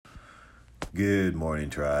Good morning,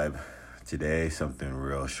 tribe. Today, something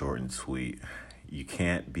real short and sweet. You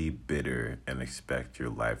can't be bitter and expect your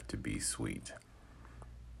life to be sweet.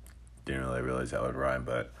 Didn't really realize that would rhyme,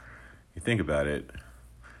 but you think about it,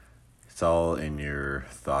 it's all in your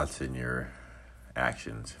thoughts and your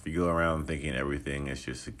actions. If you go around thinking everything is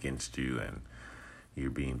just against you and you're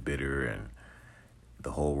being bitter and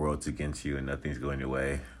the whole world's against you and nothing's going your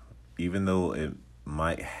way, even though it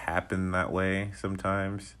might happen that way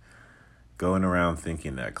sometimes, going around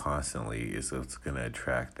thinking that constantly is what's going to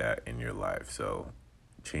attract that in your life. So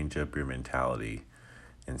change up your mentality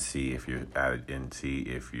and see if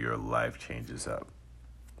your life changes up.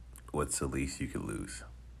 What's the least you could lose?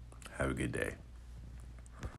 Have a good day.